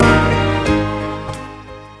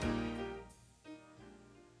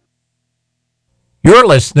You're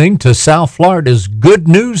listening to South Florida's good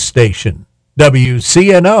news station,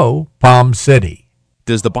 WCNO Palm City.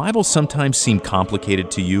 Does the Bible sometimes seem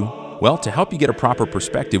complicated to you? Well, to help you get a proper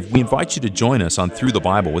perspective, we invite you to join us on Through the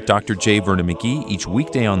Bible with Dr. J. Vernon McGee each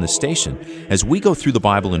weekday on this station as we go through the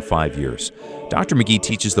Bible in 5 years. Dr. McGee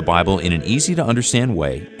teaches the Bible in an easy-to-understand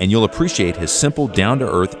way, and you'll appreciate his simple,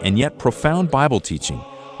 down-to-earth, and yet profound Bible teaching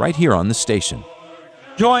right here on the station.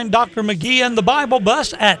 Join Dr. McGee and the Bible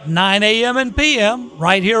Bus at 9 a.m. and p.m.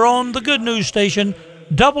 right here on the good news station,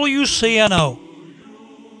 WCNO.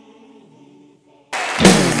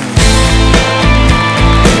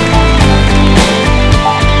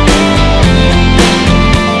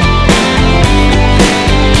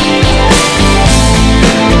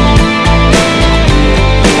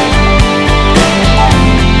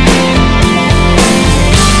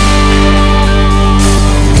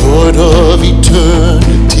 Lord of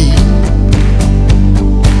eternity,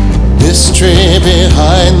 mystery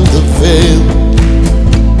behind the veil,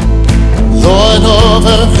 Lord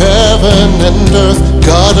over heaven and earth,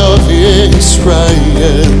 God of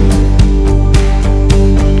Israel.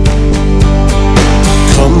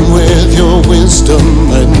 Come with your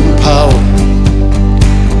wisdom and power,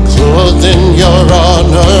 clothed in your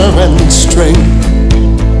honor and strength.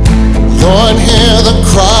 Lord, hear the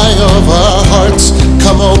cry of our hearts,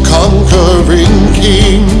 come, O conquering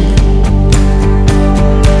King.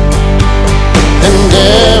 And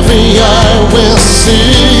every eye will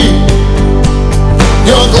see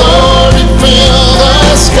your glory fill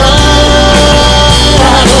the sky.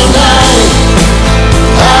 Adonai,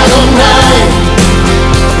 Adonai,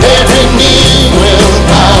 every knee will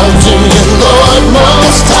bow to you, Lord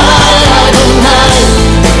Most High. Adonai,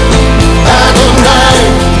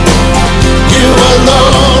 Adonai, you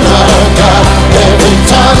alone are God, every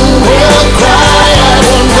tongue will cry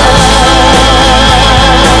Adonai.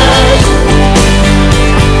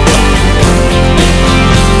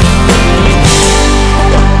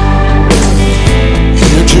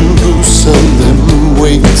 Here Jerusalem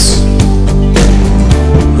waits,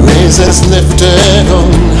 praises lifted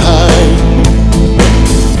on high.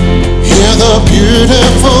 Here the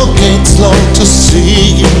beautiful gates long to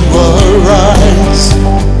see you arise.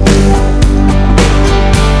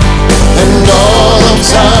 And all of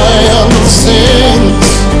Zion sings,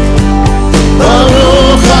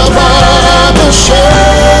 Baruch haba b'Shem.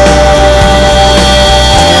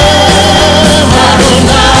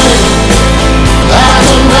 Adonai,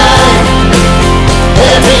 Adonai,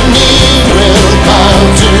 every knee will bow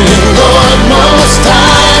to you, Lord Most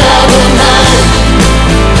High. Adonai,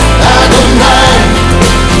 Adonai,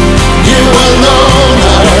 you alone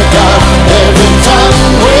are God, every tongue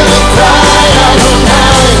will cry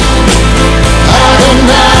Adonai.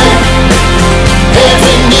 Adonai,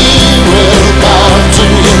 every knee will bow to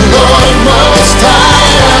you, Lord Most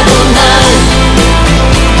High. Adonai,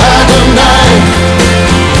 Adonai,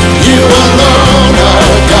 you alone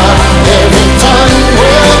are God, every tongue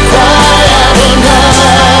will cry Adonai.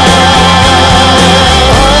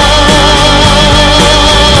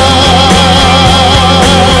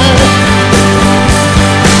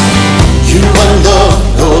 You are Lord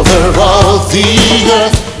over all the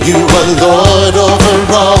earth, you are Lord over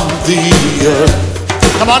all the earth.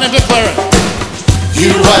 Come on and declare it.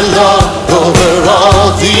 You are Lord over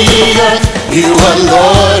all the earth. You are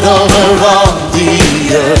Lord over all the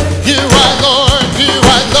earth. You are Lord, you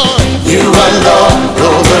are Lord. You are Lord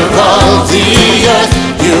over all the earth.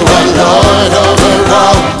 You are Lord over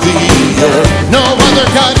all the earth. No other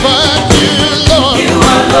God but you, Lord. You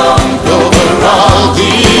are Lord over all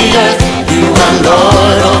the earth. You are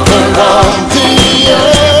Lord over all the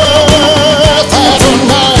earth.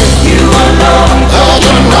 Adonai, you are Lord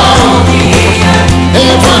Adonai.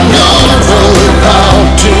 Every knee will bow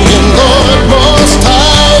to you, Lord Most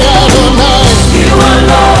High. Adonai, you are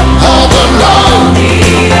Lord.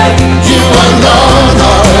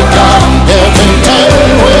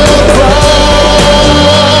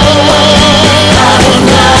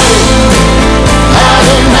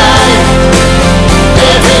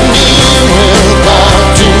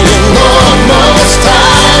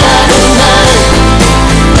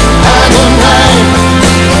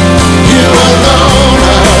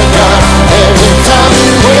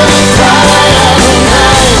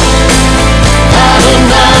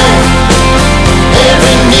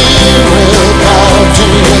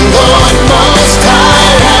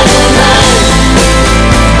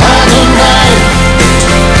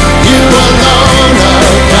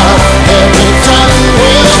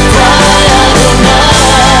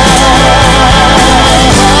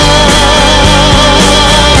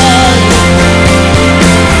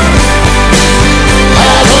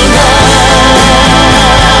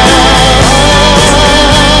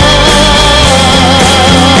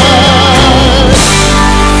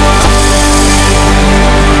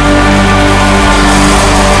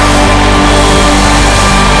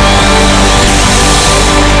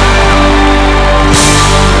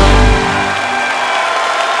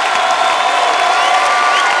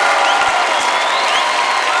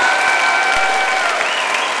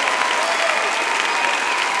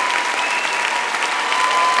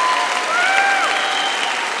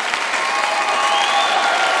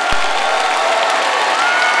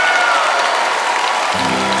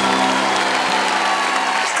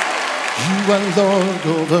 are Lord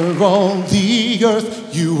over all the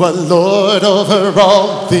earth. You are Lord over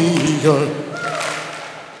all the earth.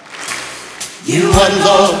 You are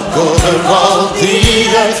Lord over all the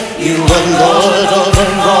earth. You are Lord over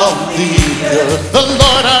all the earth. The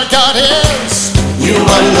Lord our God is. You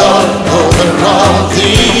are Lord over all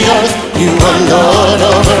the earth. You are Lord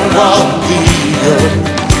over all the earth.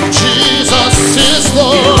 Jesus is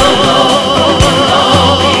Lord.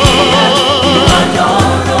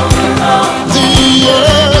 The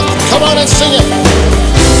earth. Come on and sing it.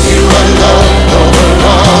 You are Lord over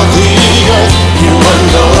all the earth. You are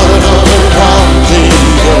Lord over all the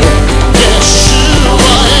earth.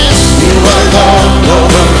 Yeshua is. You are Lord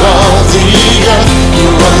over all the earth. You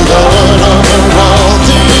are Lord over all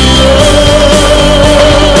the earth.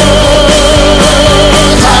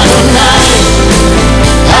 Adonai,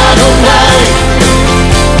 Adonai.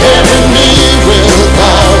 Every knee will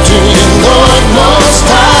bow to you, Lord Most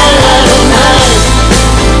High. Adonai,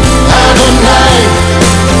 Adonai.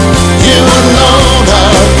 You alone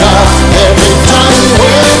are God. Every tongue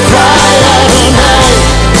will cry, Adonai,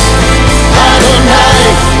 Adonai.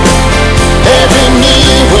 Every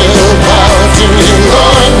knee will bow to you,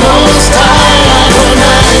 Lord Most High.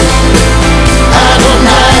 Adonai,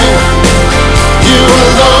 Adonai. You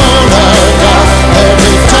alone are God.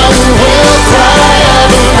 Every tongue will cry,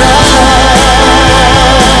 Adonai.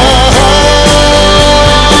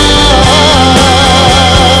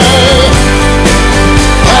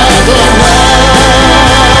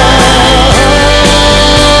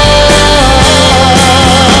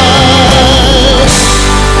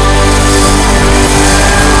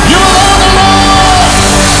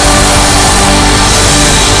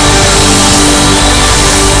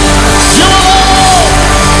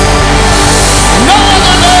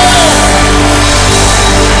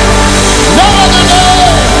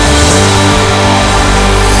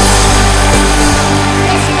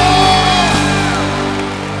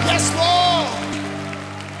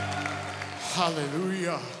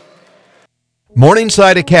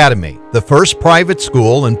 Morningside Academy, the first private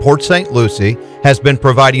school in Port St. Lucie, has been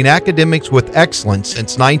providing academics with excellence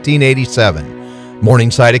since 1987.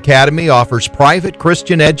 Morningside Academy offers private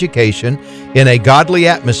Christian education in a godly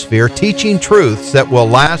atmosphere, teaching truths that will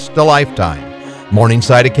last a lifetime.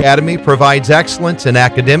 Morningside Academy provides excellence in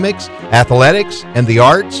academics, athletics, and the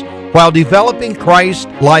arts, while developing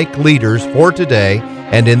Christ-like leaders for today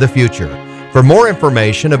and in the future. For more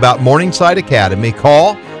information about Morningside Academy,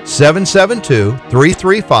 call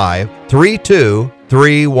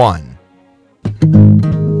 772-335-3231.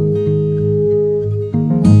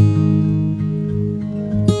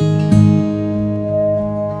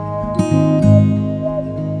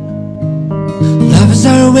 Love is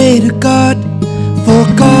our way to God, for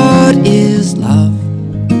God is love.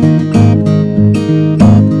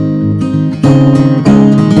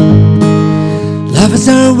 Love is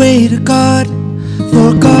our way to God,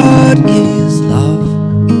 for God is love.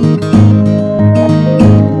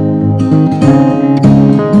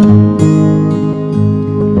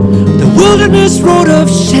 Wilderness road of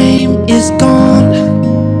shame is gone.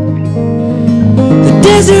 The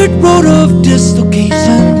desert road of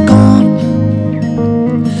dislocation gone.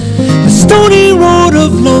 The stony road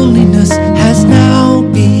of loneliness has now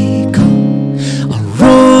become a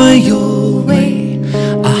royal way,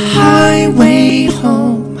 a highway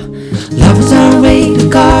home. Love is our way to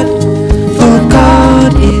God, for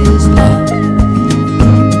God is love.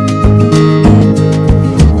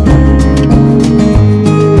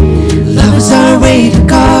 Our way to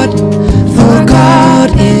God, for God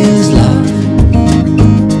is love.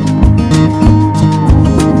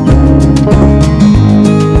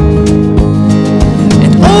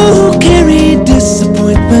 And all who carry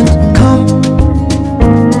disappointment come,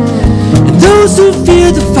 and those who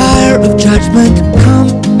fear the fire of judgment come.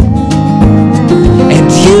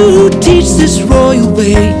 And you who teach this royal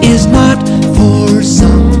way is not for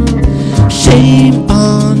some. Shame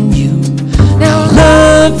on you. Now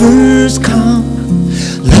lovers come.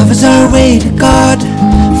 Love is our way to God,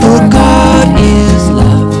 for God is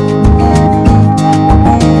love.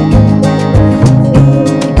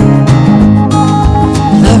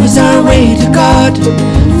 Love is our way to God,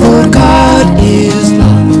 for God is love.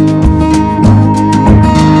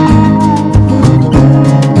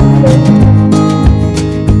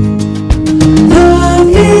 Love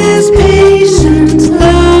is patient,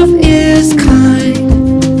 love is kind.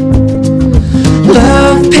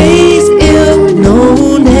 Love pays ill,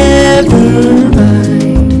 no, never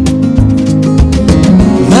mind.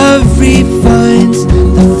 Love refines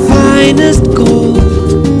the finest gold,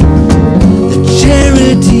 the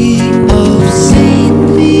charity of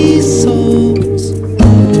saintly souls.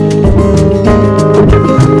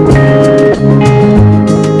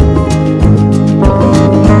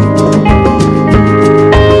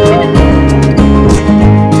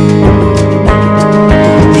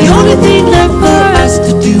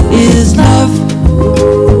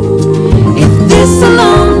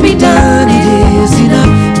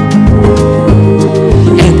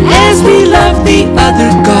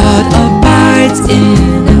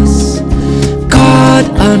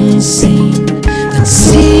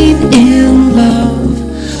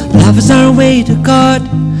 is our way to God,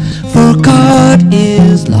 for God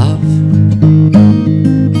is love.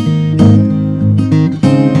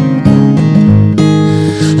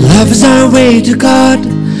 Love is our way to God,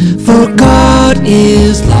 for God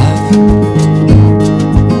is love.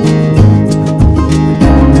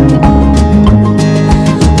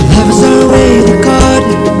 Love is our way to God.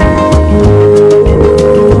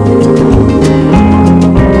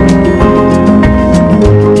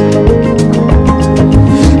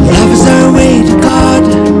 Love is our way to God.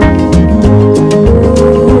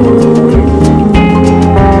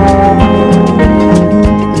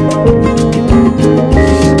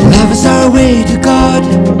 Love is our way to God.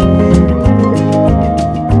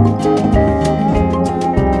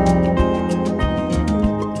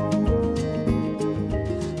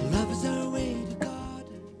 Love is our way to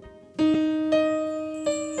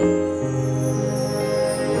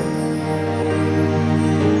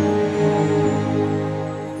God.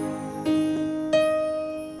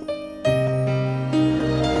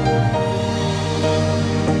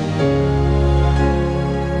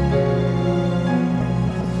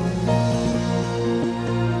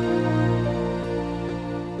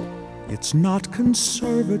 It's not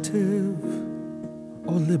conservative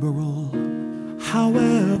or liberal,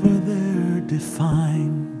 however they're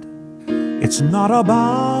defined. It's not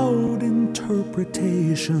about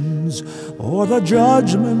interpretations or the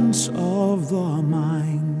judgments of the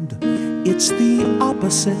mind. It's the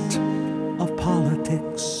opposite of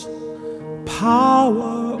politics,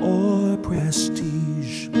 power or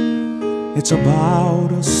prestige. It's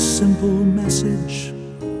about a simple message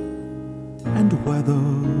and whether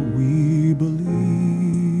we believe.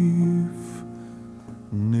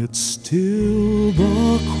 It's still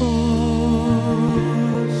the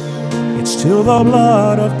cross, it's still the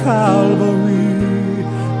blood of Calvary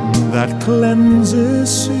that cleanses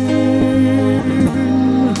sin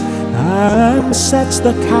and sets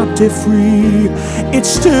the captive free. It's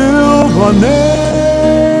still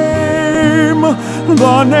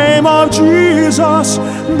the name of Jesus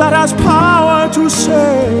that has power to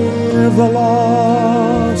save the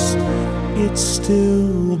lost. It's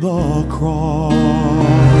still the cross.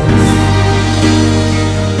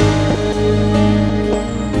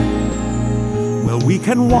 Well, we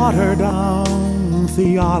can water down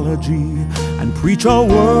theology and preach a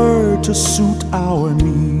word to suit our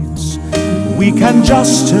needs. We can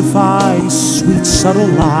justify sweet, subtle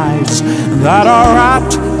lies that are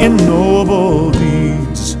wrapped in noble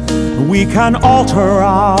deeds. We can alter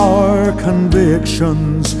our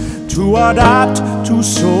convictions to adapt to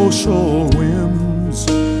social whims,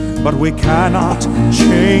 but we cannot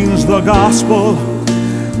change the gospel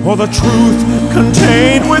or the truth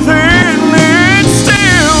contained within. It's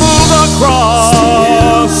still the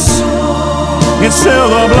cross, it's still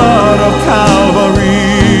the blood of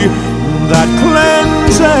Calvary that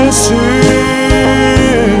cleanses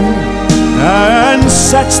sin and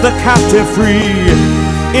sets the captive free.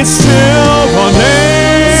 It's still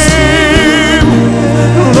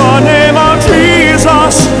the name of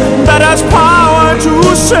Jesus that has power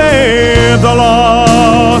to save the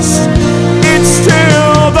lost. It's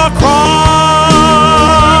still the cross.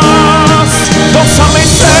 Though some may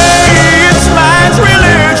say it's man's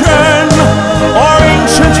religion or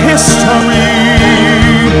ancient history,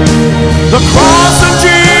 the cross of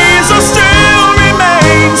Jesus still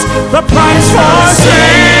remains the price for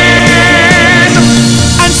sin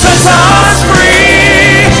and sets us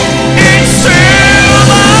free. It's still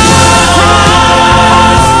the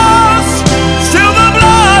cross, still the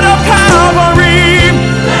blood of Calvary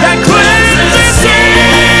that cleanses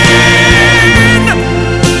sin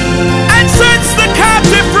and sets the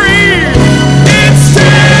captive free. It's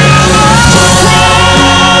still the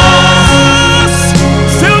cross,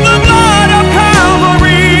 still the blood of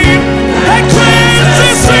Calvary that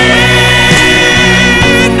cleanses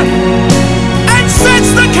sin and sets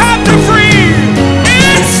the captive free.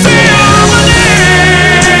 It's still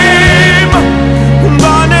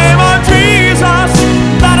the name of Jesus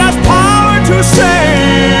that has power to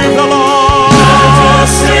save the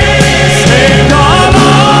lost. Save the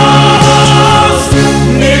lost.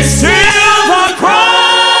 It's still the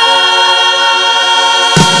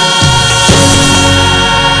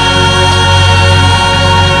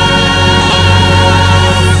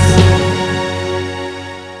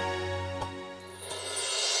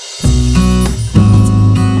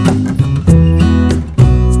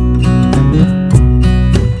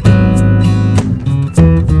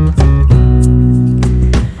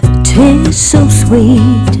Tis so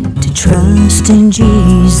sweet to trust in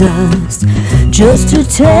Jesus, just to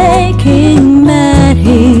take Him at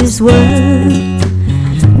His word,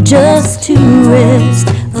 just to rest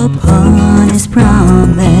upon his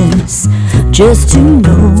promise, just to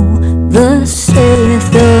know thus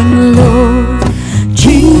saith the Lord.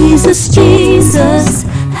 Jesus, Jesus,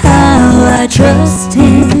 how I trust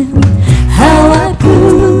him, how I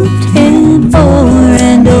proved him o'er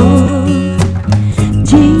and o'er.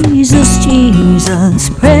 Jesus, Jesus,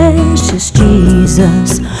 precious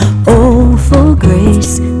Jesus, oh, for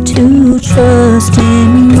grace to trust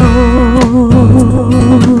him more.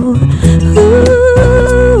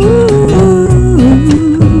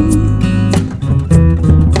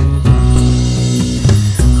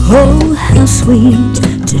 Oh, how sweet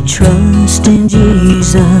to trust in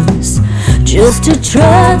Jesus, just to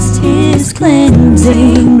trust his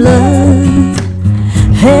cleansing blood,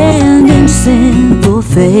 and in simple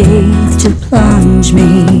faith to plunge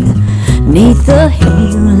me 'neath the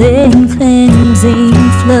healing cleansing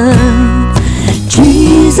flood.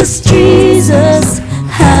 Jesus, Jesus,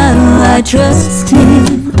 how I trust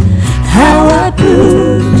him, how I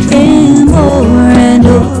proved him o'er and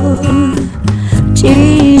o'er.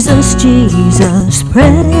 Jesus, Jesus,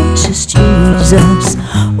 precious Jesus,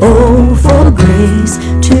 oh, for grace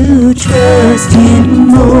to trust him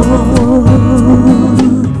more.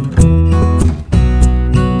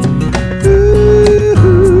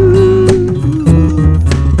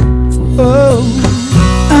 Oh,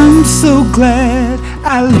 I'm so glad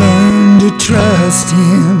I learned to trust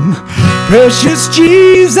him. Precious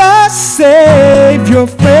Jesus, Savior,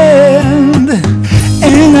 friend.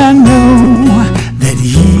 And I know that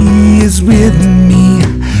he is with me,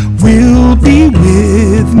 will be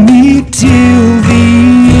with me till the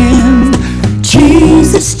end.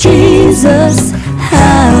 Jesus, Jesus,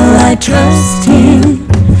 how I trust him,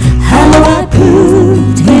 how I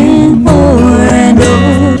proved him o'er and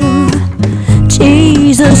o'er.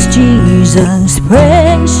 Jesus, Jesus,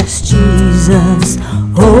 precious Jesus,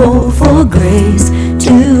 oh, for grace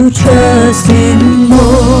to trust him more.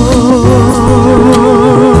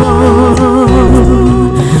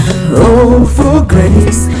 Oh, for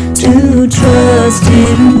grace to trust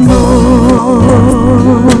him more.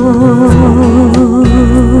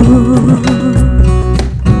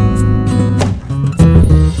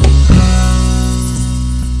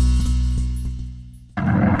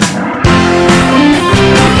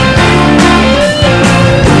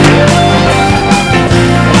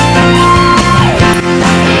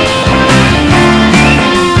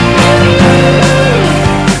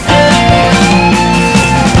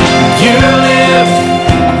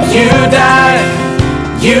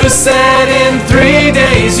 You said in 3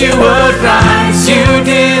 days you would rise. You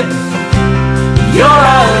did. You're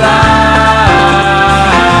alive.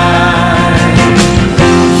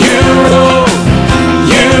 You rule.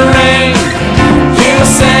 You reign. You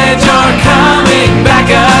said you're coming back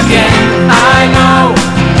again. I know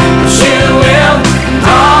you will.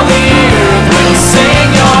 All the earth will sing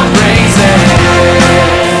your praises.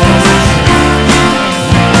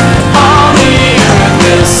 All the earth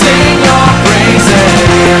will sing your praises.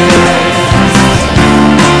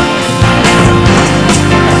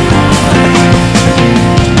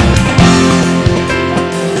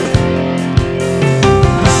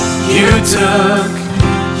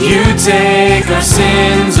 You take our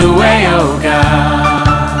sins away, oh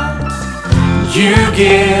God. You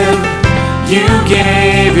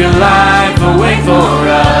gave your life away for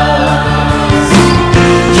us.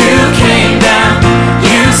 You came down,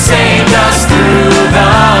 you saved us through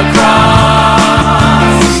the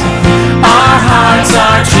cross. Our hearts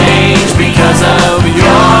are changed because of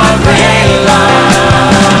your great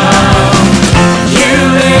love. You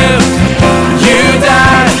lived, you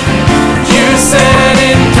died, you said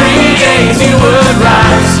in 3 days you would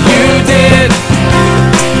rise. You did.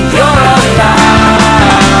 You're alive.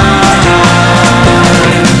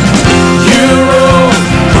 You rule.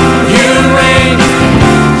 You reign.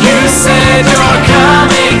 You said you're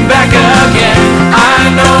coming back again. I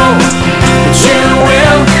know that you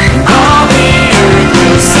will. All the earth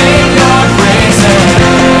will sing your praises.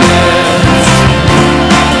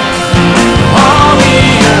 All the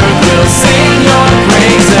earth will sing your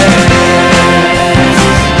praises.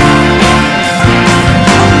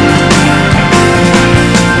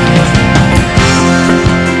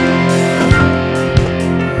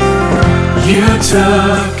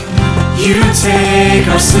 You take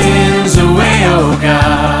our sins away, oh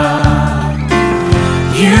God.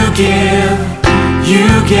 You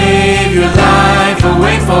gave your life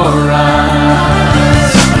away for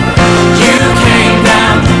us. You came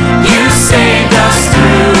down, you saved us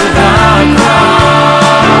through the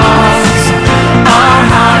cross. Our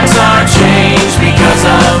hearts are changed because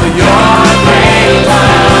of your great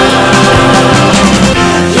love.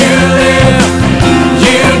 You live,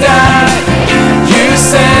 you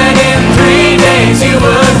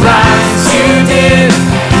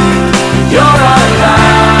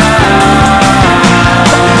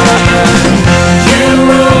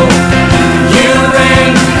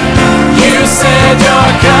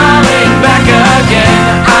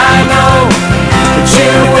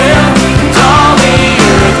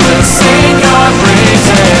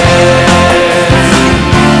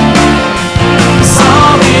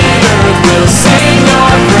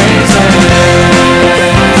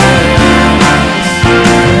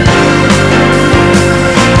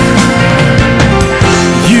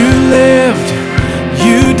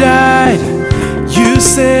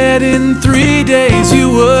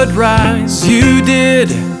would rise. You did.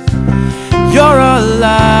 You're alive.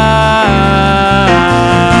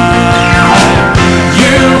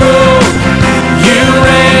 You rule, you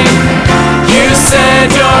reign. You said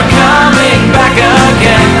you're coming back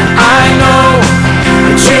again. I know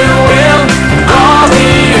that you will. All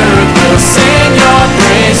the earth will sing your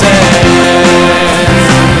praises.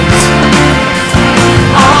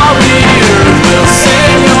 All the earth will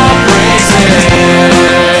sing your praises.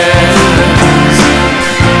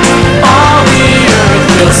 All the earth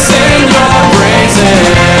will sing your praises.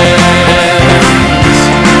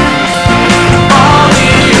 All the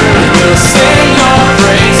earth will sing your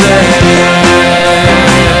praises.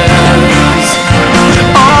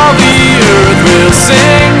 All the earth will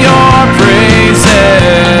sing your praises.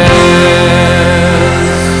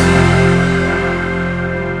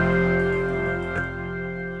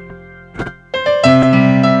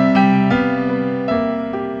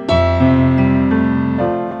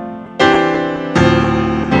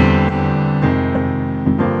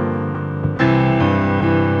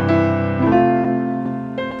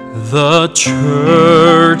 The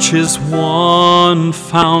church is one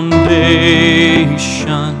foundation,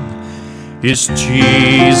 is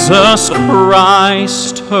Jesus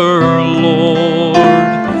Christ her Lord.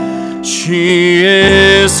 She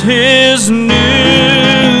is His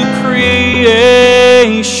new creation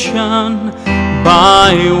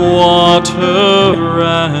by water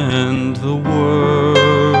and the Word.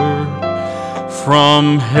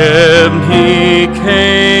 From heaven He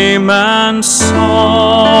came and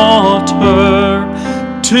sought her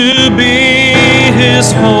to be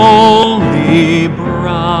His holy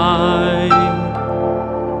bride.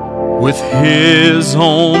 With His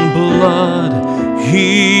own blood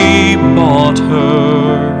He bought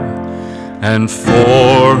her, and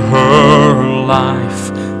for her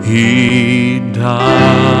life He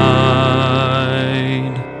died.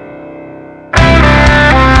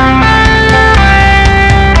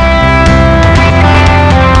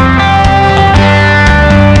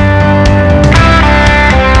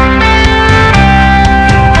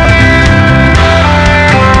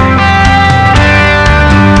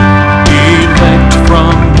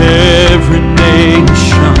 Every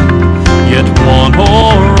nation, yet one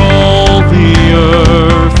o'er all the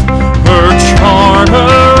earth. Her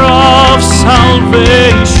charter of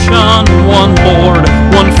salvation, one Lord,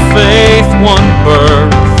 one faith, one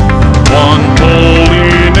birth. One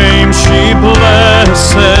holy name she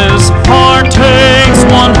blesses, partakes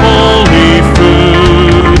one holy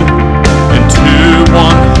food. And to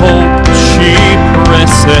one hope she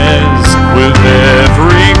presses, with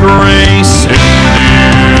every grace endued.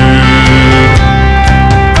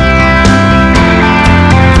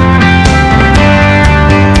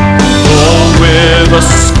 Oh, with a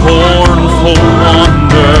scornful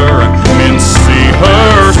wonder, men see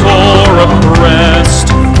her sore oppressed,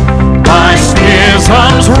 by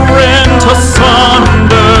schisms rent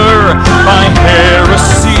asunder, by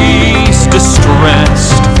heresies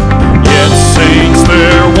distressed. Yet saints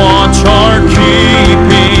their watch are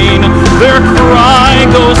keeping, their cry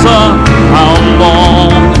goes up,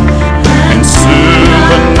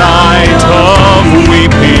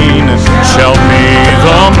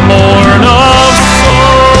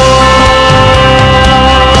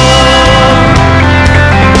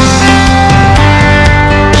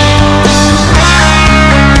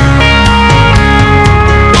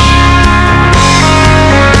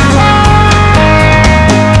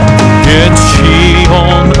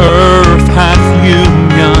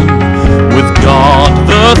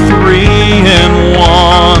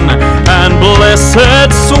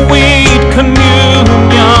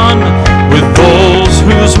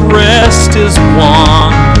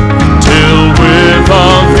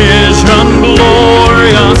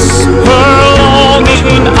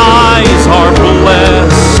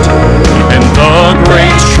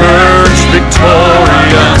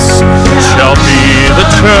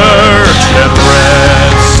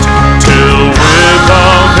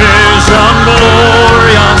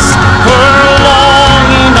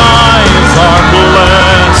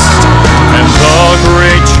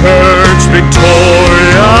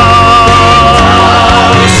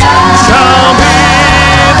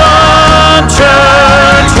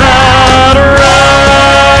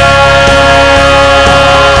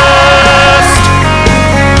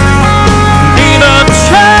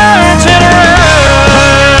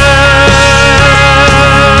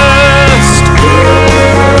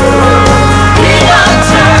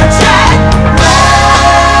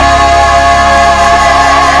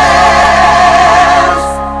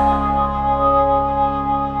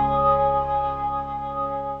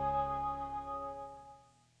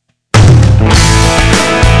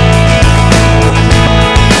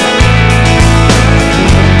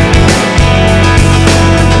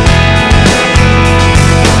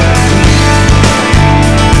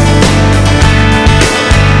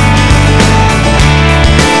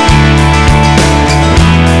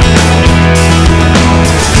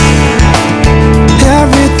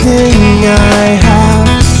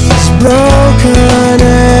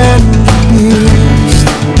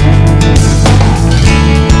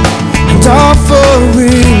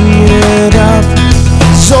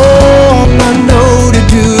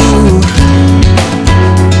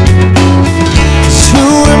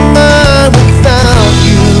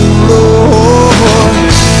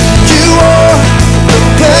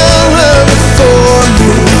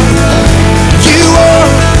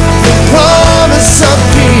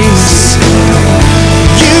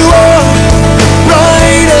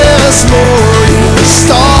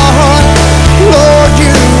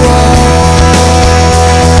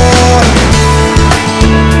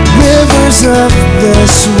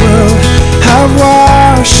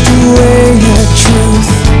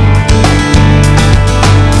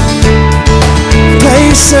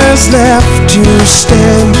 to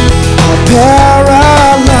stand are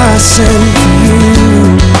paralyzing for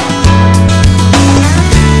you.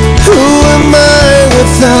 Who am I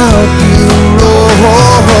without you,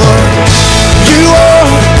 Lord? You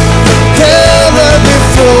are the pillar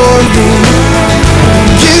before me.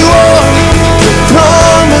 You are the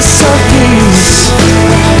promise of peace.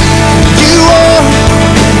 You are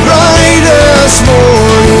the brightest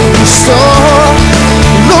morning star.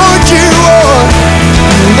 Lord, you are.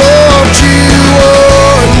 Lord, you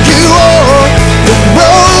are. You are the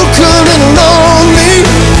broken and lonely.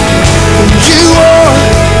 You are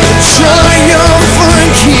the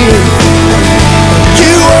triumphant King.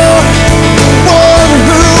 You are the one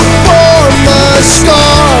who bore my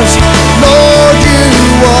scars. Lord, you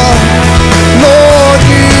are. Lord,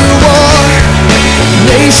 you are.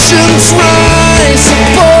 Nations rise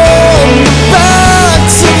upon the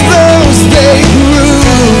backs of those they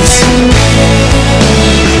bruise.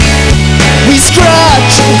 We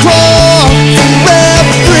scratch and claw from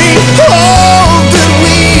every hold that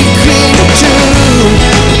we cling to.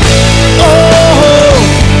 Oh,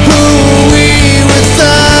 who are we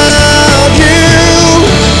without you?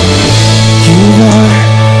 You are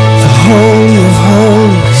the Holy of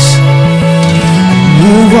Holies.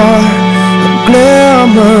 You are the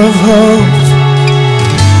glamour of hope.